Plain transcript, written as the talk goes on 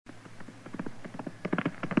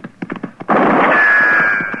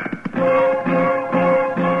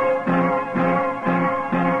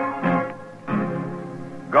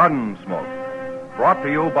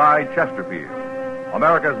by Chesterfield,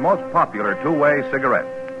 America's most popular two-way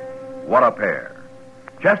cigarette. What a pair.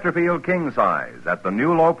 Chesterfield King Size at the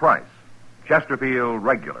new low price. Chesterfield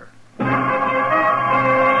Regular.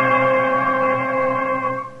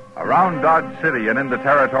 Around Dodge City and into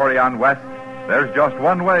territory on West, there's just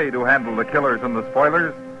one way to handle the killers and the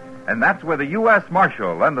spoilers, and that's with a U.S.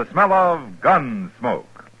 Marshal and the smell of gun smoke.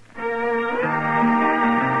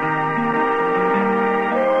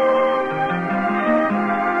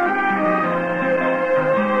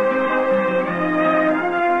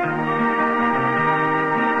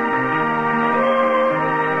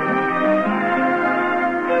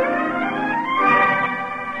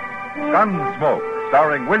 Gunsmoke,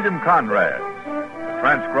 starring William Conrad, a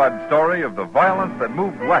transcribed story of the violence that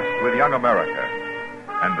moved west with young America,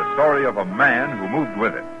 and the story of a man who moved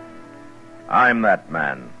with it. I'm that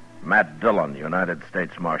man, Matt Dillon, United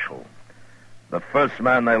States Marshal. The first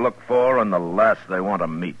man they look for and the last they want to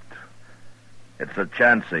meet. It's a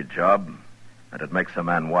chancy job, and it makes a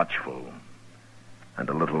man watchful and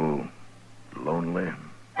a little lonely.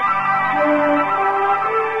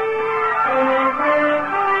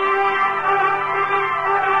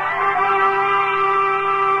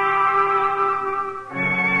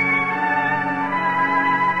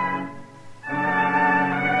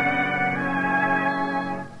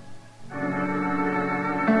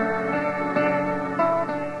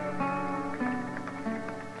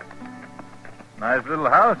 Nice little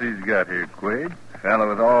house he's got here, Quade. Fellow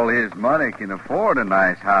with all his money can afford a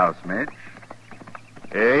nice house, Mitch.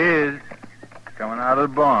 Here he is, coming out of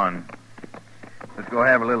the barn. Let's go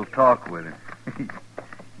have a little talk with him.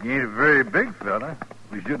 He ain't a very big fella.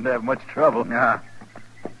 We shouldn't have much trouble. Nah.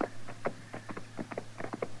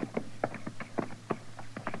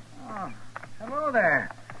 Oh, hello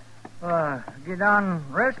there. Get down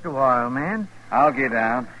and rest a while, man. I'll get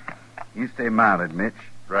down. You stay mounted, Mitch.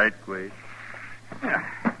 Right, Quade.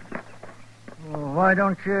 Well, why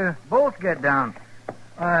don't you both get down?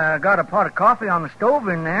 I got a pot of coffee on the stove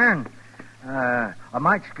in there, and I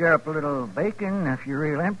might scare up a little bacon if you're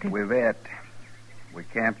real empty. We've ate. We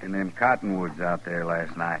camped in them cottonwoods out there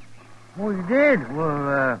last night. Oh, you did?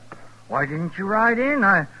 Well, why didn't you ride in?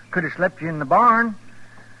 I could have slept you in the barn.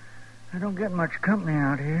 I don't get much company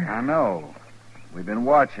out here. I know. We've been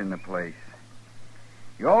watching the place.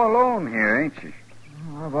 You're all alone here, ain't you?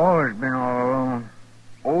 I've always been all alone.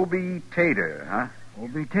 Obie Tater, huh?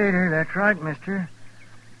 Obie Tater, that's right, mister.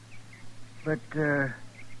 But,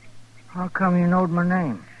 how come you knowed my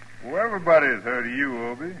name? Well, everybody's heard of you,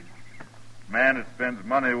 Obie. Man that spends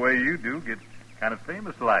money the way you do gets kind of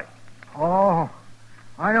famous like. Oh,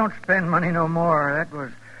 I don't spend money no more. That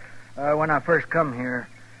was when I first come here.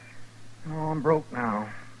 Oh, I'm broke now.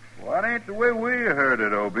 Well, that ain't the way we heard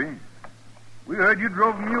it, Obie. We heard you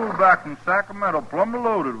drove a mule back from Sacramento plumb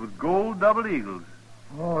loaded with gold double eagles.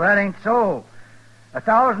 Oh, that ain't so.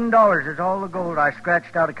 $1,000 is all the gold I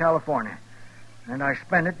scratched out of California. And I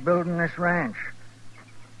spent it building this ranch.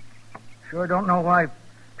 Sure don't know why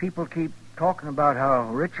people keep talking about how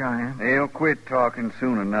rich I am. They'll quit talking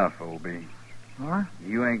soon enough, Obie. Huh?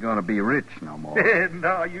 You ain't gonna be rich no more.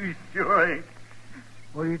 No, you sure ain't.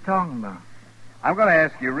 What are you talking about? I'm gonna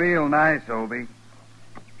ask you real nice, Obie.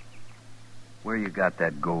 Where you got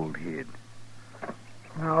that gold hid?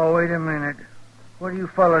 Now, wait a minute. What are you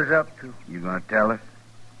fellas up to? You gonna tell us?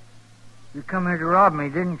 You come here to rob me,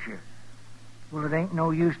 didn't you? Well, it ain't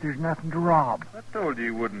no use. There's nothing to rob. I told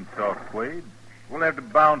you wouldn't talk, Quade. We'll have to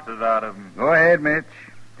bounce it out of him. Go ahead, Mitch.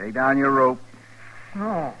 Take down your rope.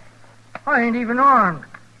 No. I ain't even armed.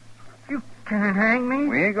 You can't hang me.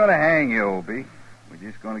 We ain't gonna hang you, Obie. We're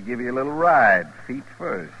just gonna give you a little ride, feet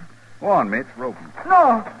first. Go on, Mitch, rope him.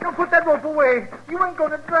 No, don't put that rope away. You ain't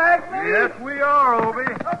gonna drag me. Yes, we are,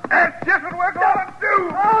 Obie. That's just what we're gonna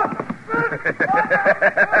do.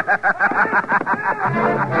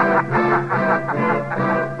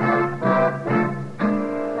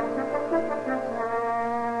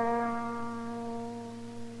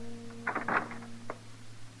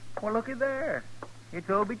 Well, looky there. It's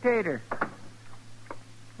Obie Tater.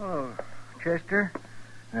 Oh, Chester.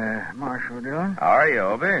 Marshal Dillon. How are you,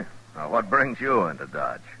 Obie? Now, what brings you into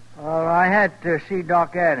Dodge? Well, I had to see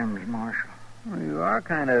Doc Adams, Marshal. Well, you are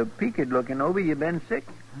kind of peaked looking, Obie. You been sick?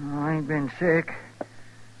 Oh, I ain't been sick.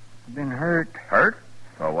 I've been hurt. Hurt?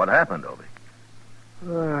 Well, what happened, Obie?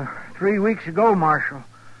 3 weeks ago, Marshal.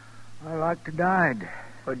 I like to died.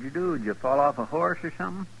 What'd you do? Did you fall off a horse or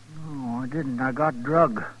something? No, I didn't. I got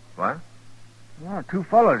drug. What? Well, 2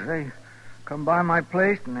 fellas. They come by my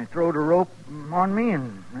place and they throwed a rope on me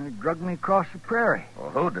and they drugged me across the prairie.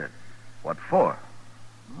 Well, who did? What for?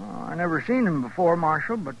 Oh, I never seen them before,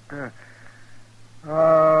 Marshal, but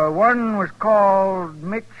One was called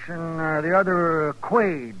Mitch and the other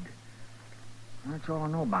Quaid. That's all I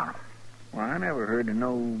know about 'em. Well, I never heard of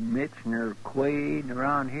no Mitch nor Quaid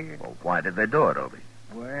around here. Well, why did they do it, Obie?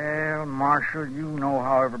 Well, Marshal, you know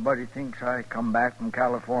how everybody thinks I come back from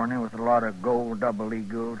California with a lot of gold double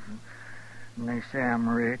eagles, and they say I'm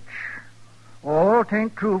rich. Oh, it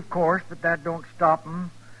ain't true, of course, but that don't stop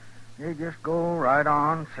 'em. They just go right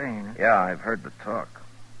on saying it. Yeah, I've heard the talk.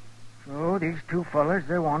 So these two fellas,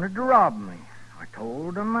 they wanted to rob me. I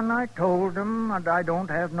told them and I told them that I don't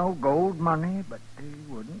have no gold money, but they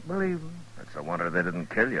wouldn't believe me. It's a wonder they didn't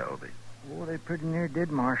kill you, Obie. Oh, they pretty near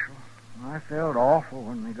did, Marshal. I felt awful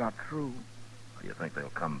when they got through. You think they'll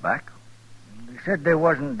come back? They said they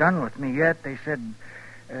wasn't done with me yet. They said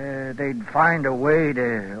they'd find a way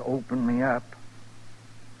to open me up.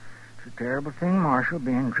 It's a terrible thing, Marshal,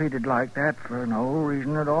 being treated like that for no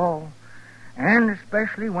reason at all. And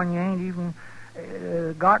especially when you ain't even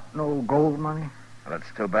got no gold money. Well,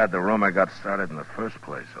 it's too bad the rumor got started in the first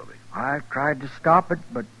place, Obie. I tried to stop it,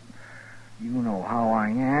 but you know how I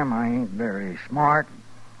am. I ain't very smart.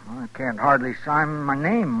 I can't hardly sign my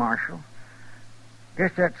name, Marshal.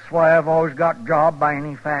 Guess that's why I've always got jobbed by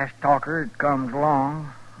any fast talker that comes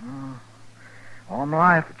along. All my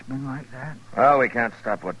life it's been like that. Well, we can't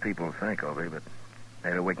stop what people think, Obie, but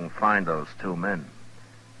maybe we can find those two men.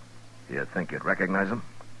 Do you think you'd recognize them?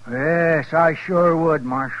 Yes, I sure would,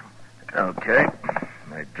 Marshal. Okay.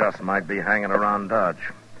 They just might be hanging around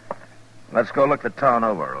Dodge. Let's go look the town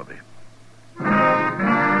over, Obie.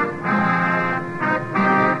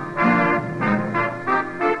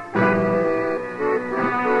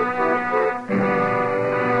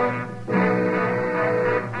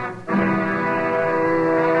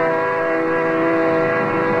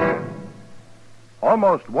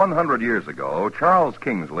 Almost 100 years ago, Charles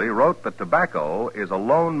Kingsley wrote that tobacco is a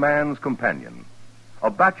lone man's companion, a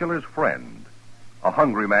bachelor's friend, a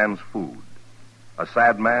hungry man's food, a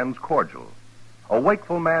sad man's cordial, a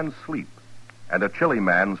wakeful man's sleep, and a chilly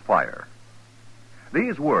man's fire.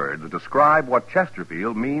 These words describe what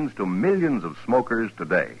Chesterfield means to millions of smokers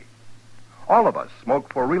today. All of us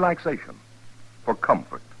smoke for relaxation, for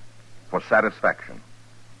comfort, for satisfaction.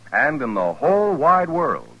 And in the whole wide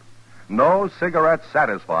world, no cigarette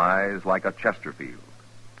satisfies like a Chesterfield.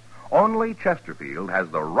 Only Chesterfield has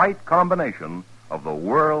the right combination of the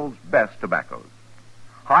world's best tobaccos.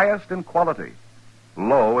 Highest in quality,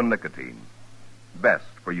 low in nicotine. Best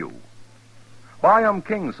for you. Buy 'em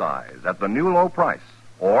king size at the new low price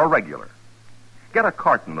or regular. Get a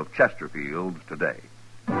carton of Chesterfields today.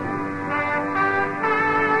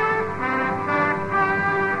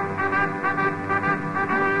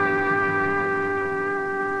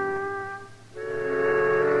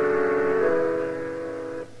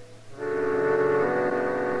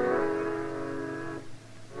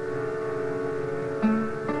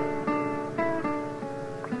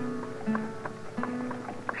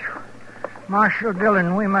 Marshal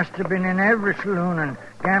Dillon, we must have been in every saloon and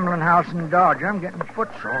gambling house in Dodge. I'm getting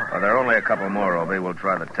footsore. Well, there are only a couple more, Obie. We'll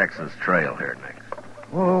try the Texas Trail here next.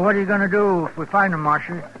 Well, what are you going to do if we find them,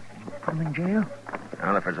 Marshal? Put them in jail?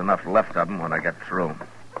 Well, if there's enough left of them when I get through.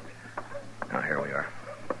 Now, here we are.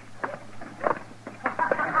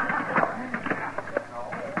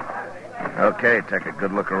 Okay, take a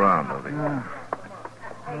good look around, Obie.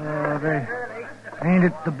 They ain't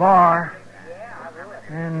at the bar.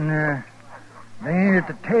 And, they ain't at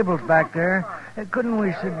the tables back there. Couldn't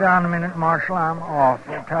we sit down a minute, Marshal? I'm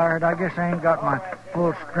awful tired. I guess I ain't got my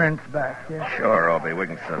full strength back yet. Sure, Obie. We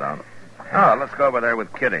can sit down. Oh, let's go over there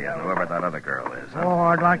with Kitty and whoever that other girl is. Huh? Oh,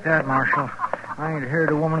 I'd like that, Marshal. I ain't heard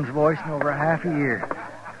a woman's voice in over half a year.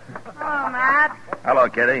 Hello, Matt. Hello,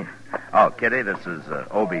 Kitty. Oh, Kitty, this is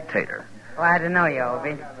Obie Tater. Glad to know you,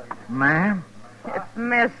 Obie. Ma'am? It's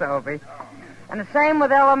Miss Obie. And the same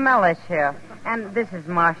with Ella Mellish here. And this is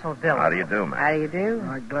Marshal Dillon. How do you do, man? How do you do?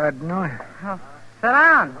 I'm glad to know you. Oh, sit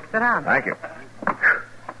down. Sit down. Thank you.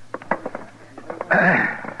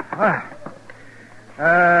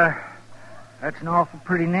 That's an awful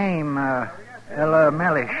pretty name, Ella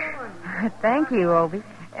Mellish. Thank you, Obie.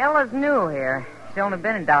 Ella's new here. She's only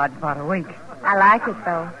been in Dodge about a week. I like it,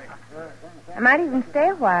 though. I might even stay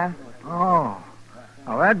a while. Oh.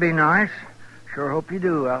 Oh, that'd be nice. Sure hope you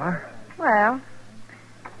do, Ella. Well,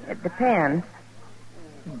 it depends.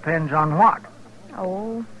 Depends on what?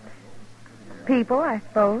 Oh, people, I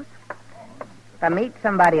suppose. If I meet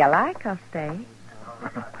somebody I like, I'll stay.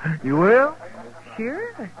 You will?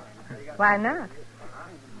 Sure. Why not?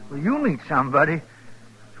 Well, you meet somebody.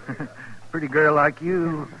 Pretty girl like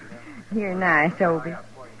you. You're nice, Obie.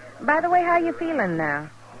 By the way, how you feeling now?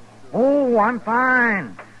 Oh, I'm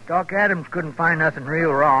fine. Doc Adams couldn't find nothing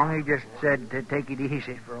real wrong. He just said to take it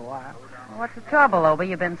easy for a while. What's the trouble, Obie?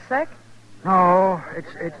 You been sick? No,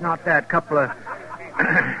 it's not that. Couple of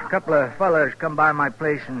fellas come by my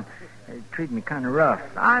place and treat me kind of rough.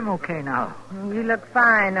 I'm okay now. You look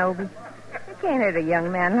fine, Obie. You can't hurt a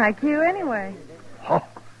young man like you anyway. Oh,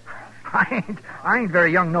 I ain't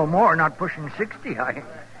very young no more. Not pushing 60.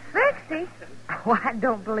 60? Oh, I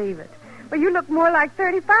don't believe it. Well, you look more like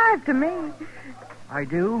 35 to me. I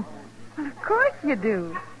do. Well, of course you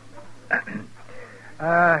do.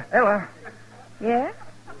 Ella, Yes?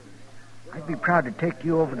 I'd be proud to take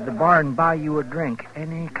you over to the bar and buy you a drink.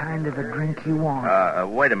 Any kind of a drink you want.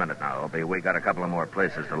 Wait a minute now, Obie. We got a couple of more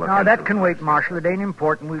places to look No, into. that can wait, Marshal. It ain't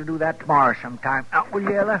important. We'll do that tomorrow sometime. Will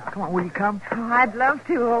you, Ella? Come on, will you come? Oh, I'd love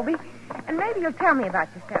to, Obie. And maybe you'll tell me about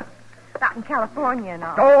yourself. Out in California and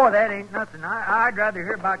all. Oh, that ain't nothing. I'd rather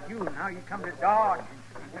hear about you and how you come to Dodge.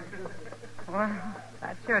 Well,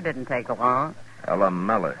 that sure didn't take long. Ella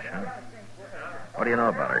Mellish, huh? What do you know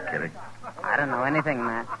about her, Kitty? I don't know anything,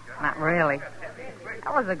 Matt. Not really.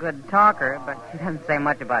 I was a good talker, but she doesn't say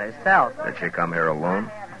much about herself. Did she come here alone?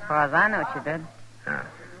 As far as I know, she did. Yeah.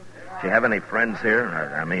 Does she have any friends here?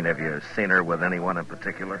 I mean, have you seen her with anyone in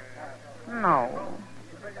particular? No.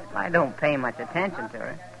 I don't pay much attention to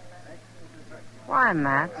her. Why,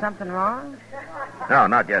 Matt? Something wrong? No,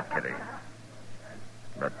 not yet, Kitty.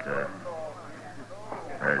 But,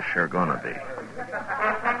 there's sure gonna be.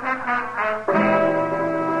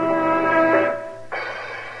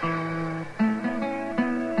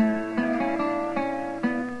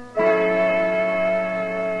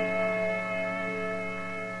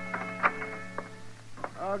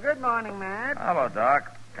 Oh, good morning, Matt. Hello,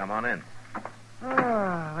 Doc. Come on in. Oh,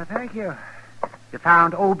 well, thank you. You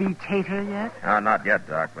found Obie Tater yet? Not yet,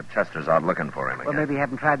 Doc, but Chester's out looking for him again. Well, maybe you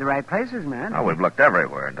haven't tried the right places, man. Oh, we've looked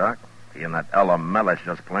everywhere, Doc. He and that Ella Mellish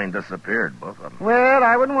just plain disappeared, both of them. Well,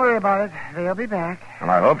 I wouldn't worry about it. They'll be back. Well,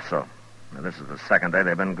 I hope so. Now, this is the second day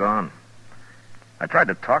they've been gone. I tried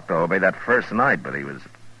to talk to Obie that first night, but he was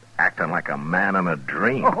acting like a man in a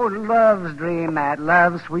dream. Oh, love's dream, Matt.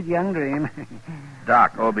 Love's sweet young dream.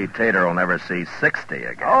 Doc, Obie Tater will never see 60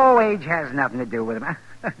 again. Oh, age has nothing to do with him.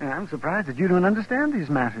 I'm surprised that you don't understand these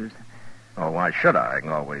matters. Oh, why should I? I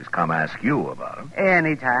can always come ask you about him.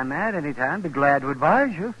 Anytime, Matt, anytime. Be glad to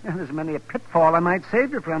advise you. There's many a pitfall I might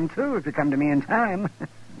save you from, too, if you come to me in time.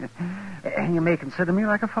 And you may consider me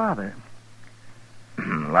like a father.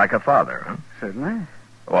 Like a father, huh? Certainly.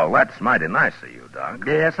 Well, that's mighty nice of you, Doc.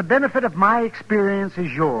 Yes, the benefit of my experience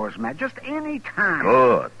is yours, Matt. Just any time.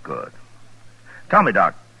 Good. Tell me,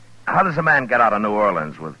 Doc, how does a man get out of New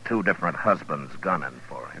Orleans with two different husbands gunning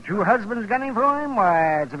for him? Two husbands gunning for him?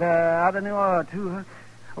 Why, it's out of New Orleans.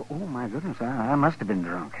 Oh, my goodness, I must have been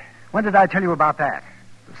drunk. When did I tell you about that?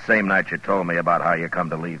 The same night you told me about how you come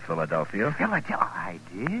to leave Philadelphia. I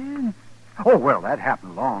did? Oh, well, that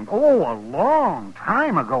happened a long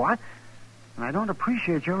time ago. And I don't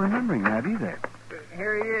appreciate your remembering that either.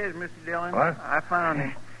 Here he is, Mr. Dillon. What? I found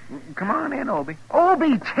him. Come on in, Obie.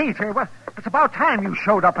 Obie Tater? Well, it's about time you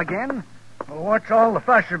showed up again. Well, what's all the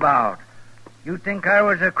fuss about? You think I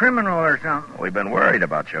was a criminal or something? We've been worried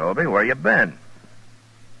about you, Obie. Where you been?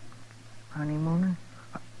 Honeymooning?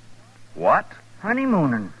 What?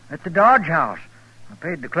 Honeymooning at the Dodge House. I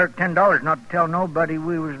paid the clerk $10 not to tell nobody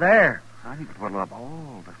we was there. I think it will up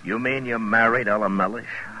all the... You mean you married Ella Mellish?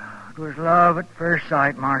 It was love at first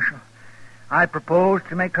sight, Marshal. I proposed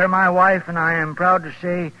to make her my wife, and I am proud to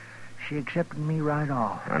say she accepted me right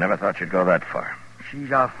off. I never thought you'd go that far.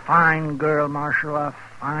 She's a fine girl, Marshal, a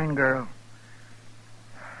fine girl.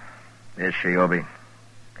 Is she, Obie?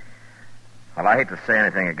 Well, I hate to say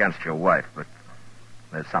anything against your wife, but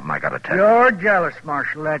there's something I got to tell you. You're jealous,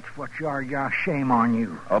 Marshal. That's what you are. Yeah, shame on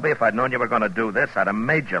you. Obie, if I'd known you were going to do this, I'd have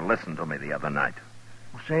made you listen to me the other night.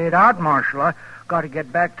 Well, say it out, Marshal. I got to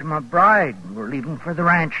get back to my bride. We're leaving for the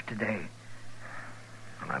ranch today.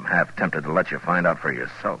 And I'm half tempted to let you find out for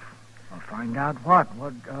yourself. Well, find out what?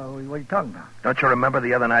 What are you talking about? Don't you remember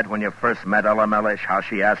the other night when you first met Ella Mellish, how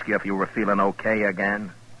she asked you if you were feeling okay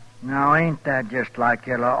again? Now, ain't that just like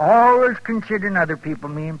Ella? Always considering other people,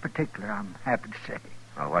 me in particular, I'm happy to say.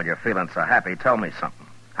 Well, while you're feeling so happy, tell me something.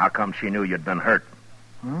 How come she knew you'd been hurt?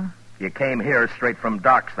 Huh? You came here straight from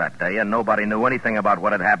Doc's that day, and nobody knew anything about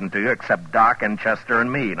what had happened to you except Doc and Chester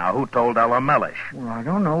and me. Now, who told Ella Mellish? Well, I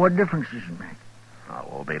don't know. What difference does it make?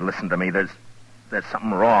 Oh, Obie, listen to me. There's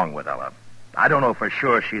something wrong with Ella. I don't know for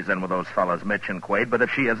sure she's in with those fellas, Mitch and Quaid, but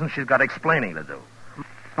if she isn't, she's got explaining to do.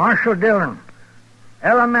 Marshal Dillon,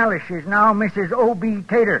 Ella Mellish is now Mrs. Obie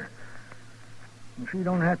Tater. And she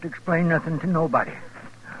don't have to explain nothing to nobody.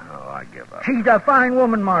 Oh, I give up. She's a fine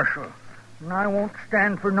woman, Marshal. And I won't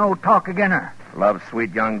stand for no talk again her. Love's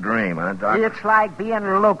sweet young dream, huh, Doc? It's like being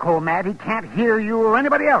loco, Matt. He can't hear you or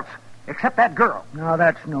anybody else, except that girl. Now,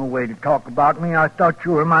 that's no way to talk about me. I thought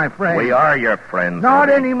you were my friend. We are your friends. Not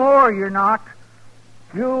Obie. anymore, you're not.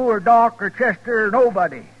 You or Doc or Chester or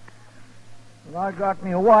nobody. Well, I got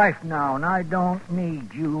me a wife now, and I don't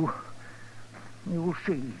need you. You'll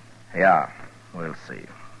see. Yeah, we'll see.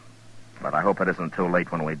 But I hope it isn't too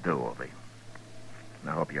late when we do, Obie. And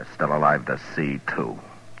I hope you're still alive to see, too.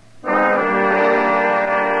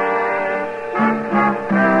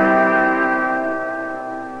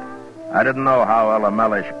 I didn't know how Ella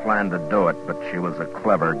Mellish planned to do it, but she was a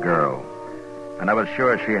clever girl. And I was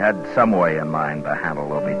sure she had some way in mind to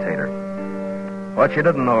handle Obie Tater. What she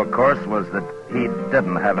didn't know, of course, was that he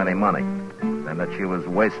didn't have any money, and that she was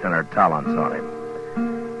wasting her talents on him.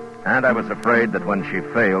 And I was afraid that when she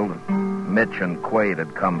failed, Mitch and Quaid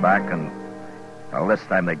had come back, and, well, this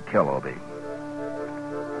time they'd kill Obie.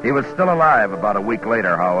 He was still alive about a week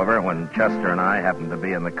later, however, when Chester and I happened to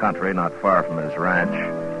be in the country not far from his ranch,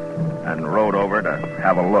 and rode over to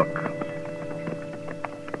have a look.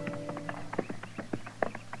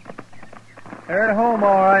 They're at home,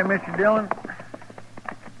 all right, Mr. Dillon.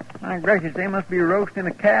 My gracious, they must be roasting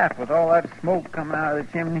a calf with all that smoke coming out of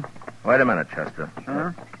the chimney. Wait a minute, Chester.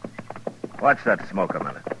 Huh? Watch that smoke a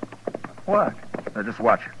minute. What? Now, just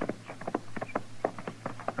watch it.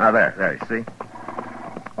 Now, there, you see?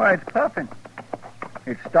 Why, it's puffing.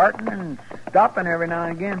 It's starting and stopping every now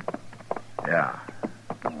and again. Yeah.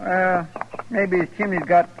 Well, maybe his chimney's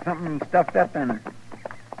got something stuffed up in it.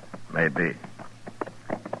 Maybe.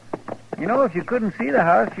 You know, if you couldn't see the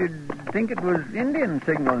house, you'd think it was Indian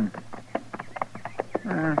signaling.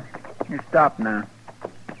 You're stopped now.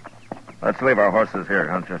 Let's leave our horses here,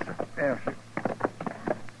 huh, Chester? Yes, sir.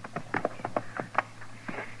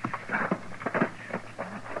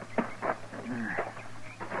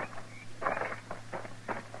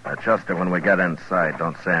 Chester, when we get inside,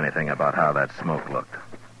 don't say anything about how that smoke looked.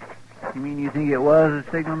 You mean you think it was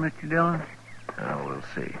a signal, Mr. Dillon? Well, we'll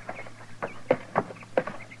see.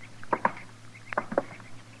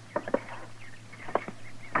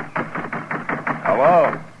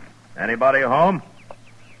 Hello? Anybody home?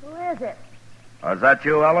 Who is it? Is that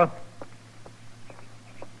you, Ella?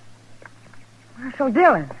 Marshal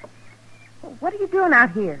Dillon. What are you doing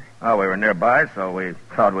out here? Oh, we were nearby, so we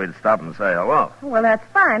thought we'd stop and say hello. Well, that's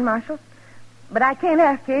fine, Marshal. But I can't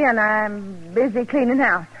ask you, and I'm busy cleaning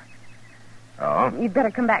house. Oh? You'd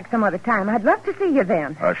better come back some other time. I'd love to see you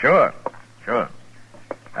then. Sure.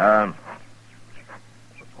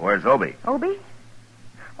 Where's Obie? Obie?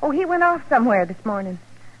 Oh, he went off somewhere this morning.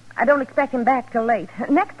 I don't expect him back till late.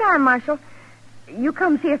 Next time, Marshal, you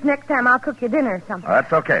come see us next time. I'll cook you dinner or something.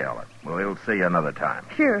 That's okay, Ella. We'll see you another time.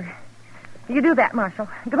 Sure. You do that, Marshal.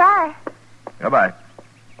 Goodbye. Goodbye.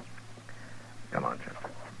 Come on, Chester.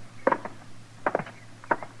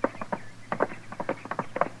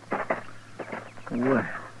 Well,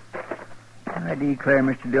 I declare,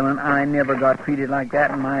 Mr. Dillon, I never got treated like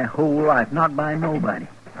that in my whole life. Not by nobody.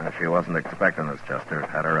 She wasn't expecting us, Chester. It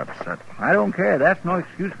had her upset. I don't care. That's no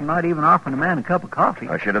excuse for not even offering a man a cup of coffee.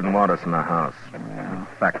 She didn't want us in the house. In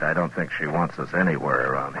fact, I don't think she wants us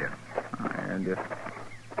anywhere around here.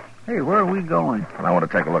 Hey, where are we going? Well, I want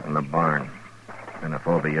to take a look in the barn. And if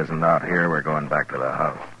Obie isn't out here, we're going back to the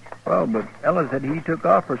house. Well, but Ella said he took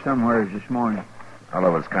off for somewhere this morning.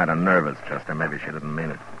 Ella was kind of nervous, Chester. Maybe she didn't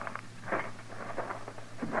mean it.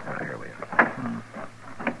 Here we are.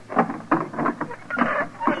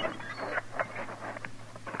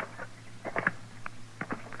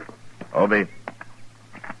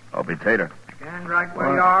 Obie Tater. Stand right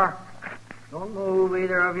where you are. Don't move,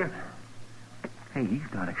 either of you. Hey, he's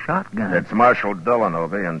got a shotgun. It's Marshal Dillon,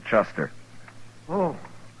 Obie, and Chester. Oh.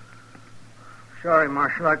 Sorry,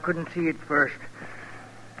 Marshal. I couldn't see it first.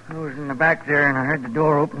 I was in the back there, and I heard the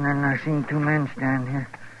door open, and I seen two men stand here.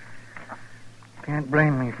 Can't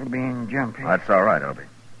blame me for being jumpy. That's all right, Obie.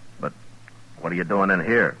 But what are you doing in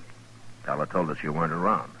here? Ella told us you weren't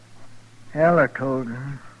around. Ella told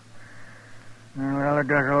her. Well, Ella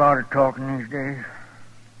does a lot of talking these days.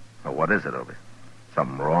 Well, what is it, Obie?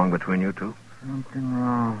 Something wrong between you two? Something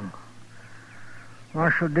wrong.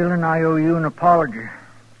 Marshal Dillon, I owe you an apology.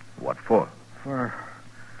 What for? For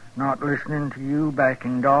not listening to you back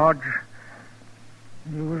in Dodge.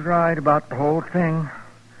 You was right about the whole thing.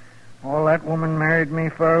 All that woman married me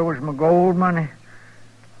for was my gold money.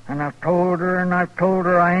 And I've told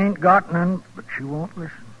her I ain't got none, but she won't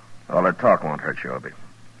listen. All her talk won't hurt you, Obie.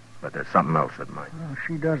 But there's something else that might. Well,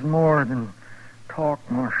 she does more than talk,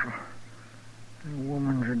 Marshal. The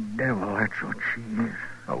woman's a devil, that's what she is.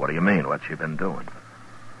 Well, what do you mean? What's she been doing?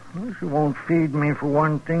 Well, she won't feed me for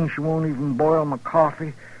one thing. She won't even boil my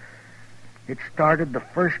coffee. It started the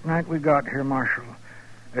first night we got here, Marshal.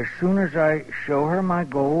 As soon as I show her my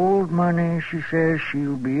gold money, she says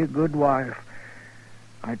she'll be a good wife.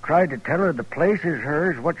 I tried to tell her the place is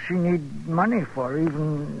hers, what she need money for,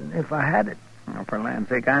 even if I had it. Well, for land's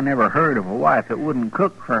sake, I never heard of a wife that wouldn't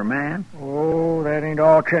cook for a man. Oh, that ain't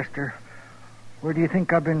all, Chester. Where do you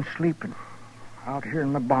think I've been sleeping? Out here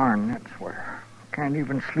in the barn, that's where. Can't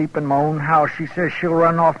even sleep in my own house. She says she'll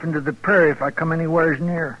run off into the prairie if I come anywheres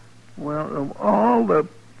near. Well, of all the...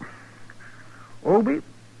 Obie,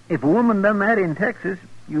 if a woman done that in Texas,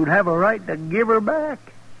 you'd have a right to give her back.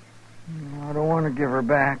 I don't want to give her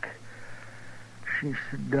back. She's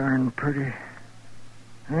so darn pretty.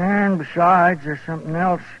 And besides, there's something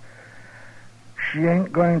else. She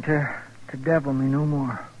ain't going to devil me no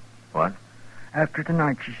more. What? After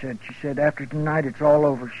tonight, she said. She said after tonight it's all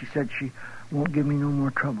over. She said she won't give me no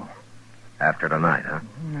more trouble. After tonight, huh?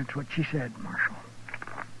 That's what she said, Marshal.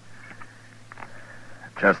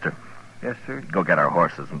 Chester. Yes, sir? Go get our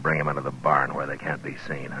horses and bring them into the barn where they can't be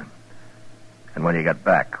seen, huh? And when you get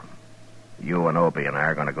back, you and Obie and I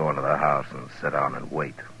are going to go into the house and sit down and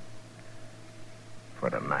wait. For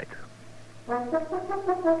tonight.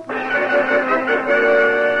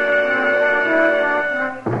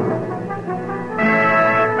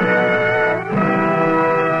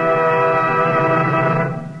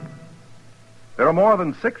 There are more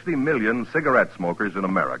than 60 million cigarette smokers in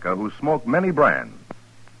America who smoke many brands.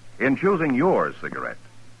 In choosing your cigarette,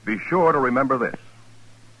 be sure to remember this.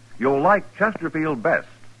 You'll like Chesterfield best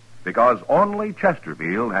because only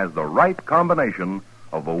Chesterfield has the right combination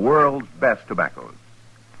of the world's best tobaccos.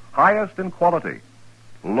 Highest in quality,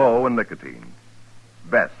 low in nicotine.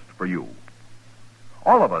 Best for you.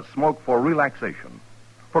 All of us smoke for relaxation,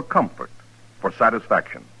 for comfort, for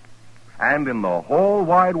satisfaction. And in the whole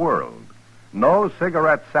wide world, no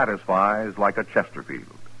cigarette satisfies like a Chesterfield.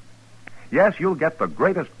 Yes, you'll get the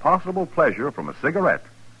greatest possible pleasure from a cigarette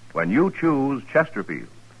when you choose Chesterfield,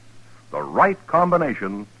 the right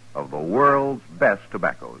combination of the world's best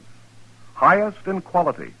tobaccos. Highest in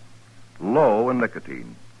quality, low in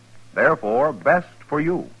nicotine. Therefore, best for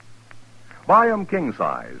you. Buy 'em king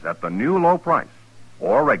size at the new low price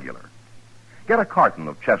or regular. Get a carton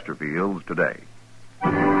of Chesterfields today.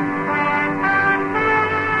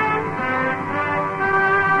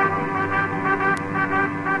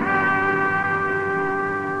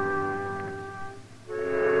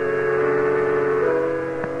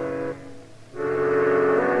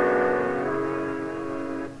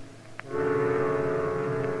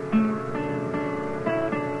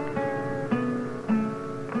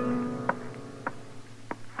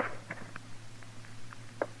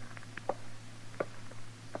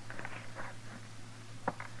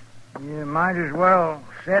 You might as well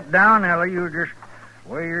sit down, Ella. You just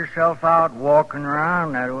wear yourself out walking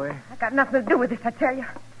around that way. I got nothing to do with this, I tell you.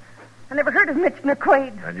 I never heard of Mitch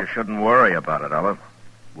McQuaid. And you shouldn't worry about it, Ella.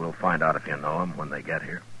 We'll find out if you know him when they get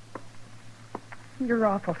here. You're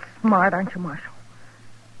awful smart, aren't you, Marshal?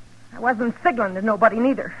 I wasn't signaling to nobody,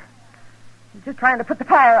 neither. I was just trying to put the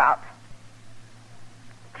fire out.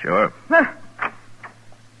 Sure.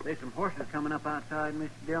 There's some horses coming up outside, Mr.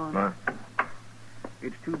 Dillon. Huh?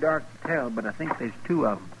 It's too dark to tell, but I think there's two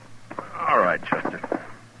of them. All right, Chester.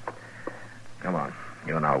 Come on.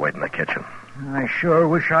 You and I'll wait in the kitchen. I sure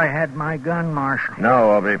wish I had my gun, Marshal.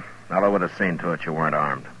 No, Obie. Ella would have seen to it you weren't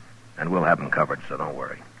armed. And we'll have them covered, so don't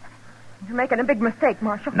worry. You're making a big mistake,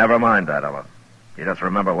 Marshal. Never mind that, Ella. You just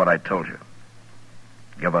remember what I told you.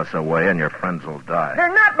 Give us away and your friends will die. They're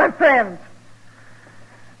not my friends.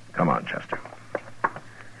 Come on, Chester.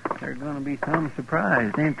 They're going to be some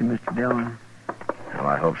surprised, ain't they, Mr. Dillon? Well,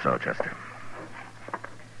 I hope so, Chester.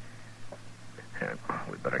 Here,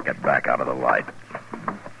 we better get back out of the light.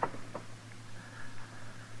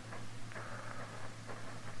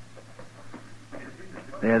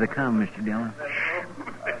 There they come, Mr. Dillon.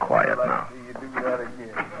 Quiet now. You do that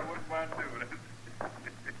again.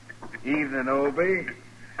 Evening, Obie.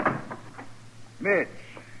 Mitch,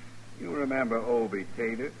 you remember Obie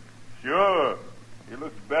Tater? Sure. He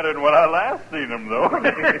looks better than when I last seen him, though.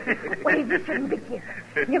 Wait, you shouldn't be here.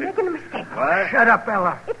 You're making a mistake. What? Shut up,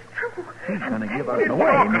 Ella. It's true. He's going to give us away,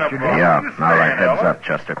 walking Mr. up Dillon. Yeah, all right, heads up,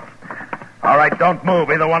 Chester. All right, don't move,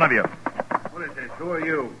 either one of you. What is this? Who are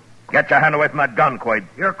you? Get your hand away from that gun, Quaid.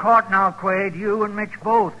 You're caught now, Quaid. You and Mitch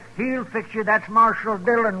both. He'll fix you. That's Marshal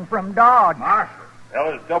Dillon from Dodge. Marshal.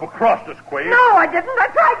 Ella's double-crossed us, Quaid. No, I didn't. I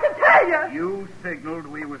tried to tell you. You signaled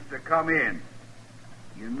we was to come in.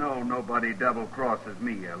 You know nobody double-crosses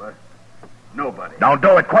me, Ella. Nobody. Don't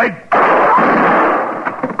do it, Quaid.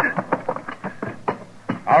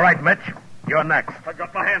 All right, Mitch. You're next. I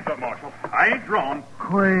got my hands up, Marshal. I ain't drawn.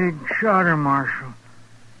 Quaid shot her, Marshal.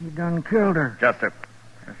 He done killed her. Chester,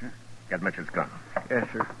 Yes, sir. get Mitch's gun. Yes,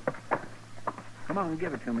 sir. Come on,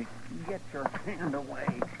 give it to me. Get your hand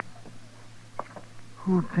away.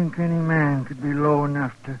 Who'd think any man could be low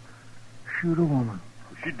enough to shoot a woman?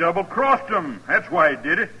 She double-crossed him. That's why he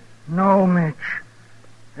did it. No, Mitch.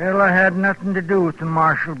 Ella had nothing to do with the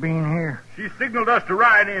Marshal being here. She signaled us to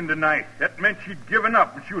ride in tonight. That meant she'd given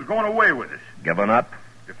up and she was going away with us. Given up?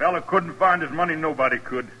 If Ella couldn't find his money, nobody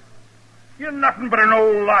could. You're nothing but an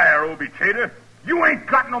old liar, Obie Tater. You ain't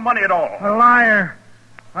got no money at all. A liar.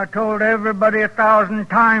 I told everybody 1,000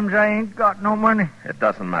 times I ain't got no money. It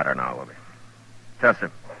doesn't matter now, Obie. Chester,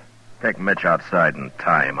 take Mitch outside and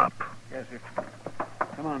tie him up. Yes, sir.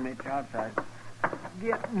 Come on, Mitch, outside.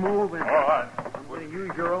 Get moving. All right. I'm going to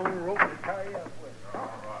use your own rope to tie you up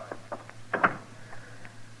with.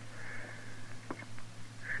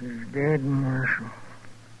 She's dead, Marshal.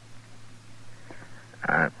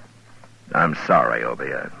 I'm sorry,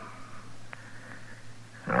 Obie.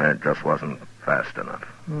 I just wasn't fast enough.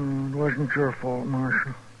 It wasn't your fault,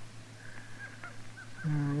 Marshal.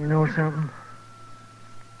 You know something?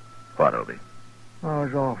 What, Obie? I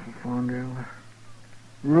was awful fond of Ella.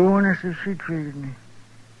 Ruinous as she treated me.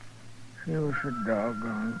 She was so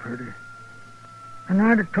doggone pretty. And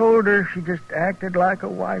I'd have told her she just acted like a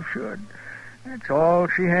wife should. That's all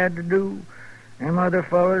she had to do. Them other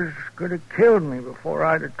fellas could have killed me before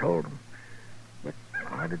I'd have told them. But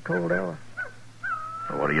I'd have told Ella.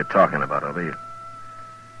 So what are you talking about, Obie?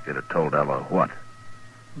 You'd have told Ella what?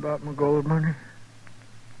 About my gold money.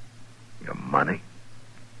 Your money?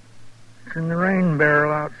 It's in the rain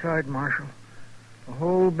barrel outside, Marshal. A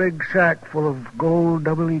whole big sack full of gold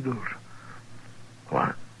double eagles.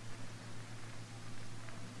 What?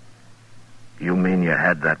 You mean you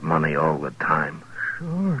had that money all the time?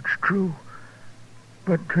 Sure, it's true.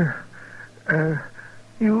 But,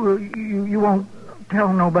 you won't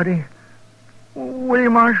tell nobody, will you,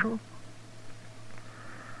 Marshal?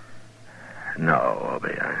 No,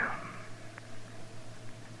 Obie,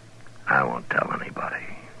 I won't tell anybody.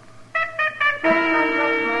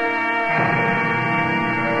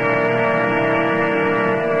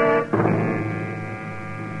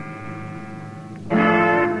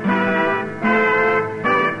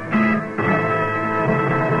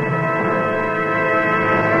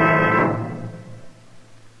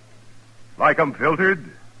 Like 'em filtered?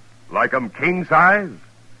 Like 'em king size?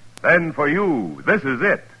 Then for you, this is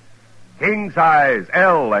it. King size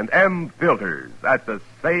L&M filters at the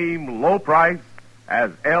same low price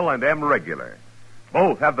as L&M regular.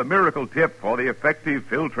 Both have the miracle tip for the effective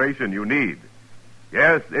filtration you need.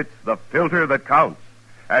 Yes, it's the filter that counts,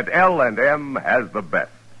 and L&M has the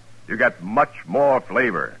best. You get much more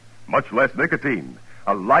flavor, much less nicotine,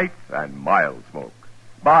 a light and mild smoke.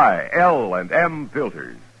 Buy L&M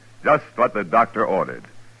filters, just what the doctor ordered.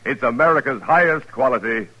 It's America's highest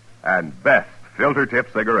quality and best filter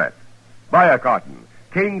tip cigarette. Buy a carton,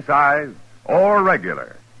 king size or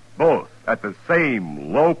regular, both at the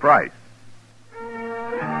same low price.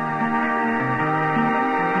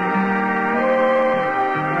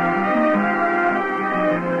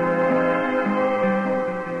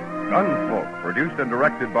 Gunsmoke, produced and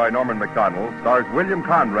directed by Norman McDonald, stars William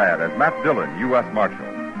Conrad as Matt Dillon, U.S. Marshal.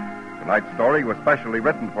 Tonight's story was specially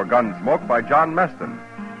written for Gunsmoke by John Meston,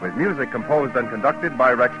 with music composed and conducted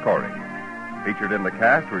by Rex Corey. Featured in the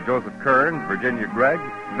cast were Joseph Kearns, Virginia Gregg,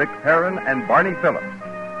 Vic Perrin, and Barney Phillips.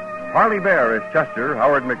 Harley Bear is Chester,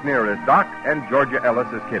 Howard McNear is Doc, and Georgia Ellis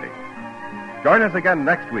is Kitty. Join us again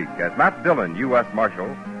next week as Matt Dillon, U.S.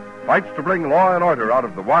 Marshal, fights to bring law and order out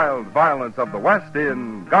of the wild violence of the West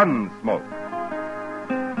in Gunsmoke.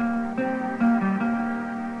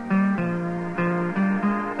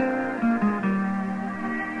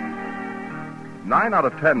 9 out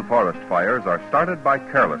of 10 forest fires are started by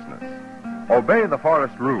carelessness. Obey the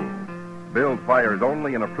forest rules. Build fires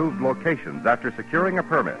only in approved locations after securing a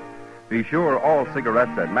permit. Be sure all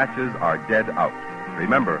cigarettes and matches are dead out.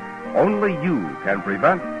 Remember, only you can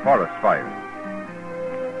prevent forest fires.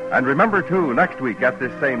 And remember, too, next week at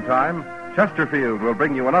this same time, Chesterfield will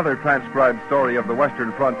bring you another transcribed story of the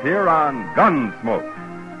Western frontier on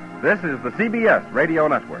Gunsmoke. This is the CBS Radio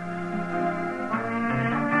Network.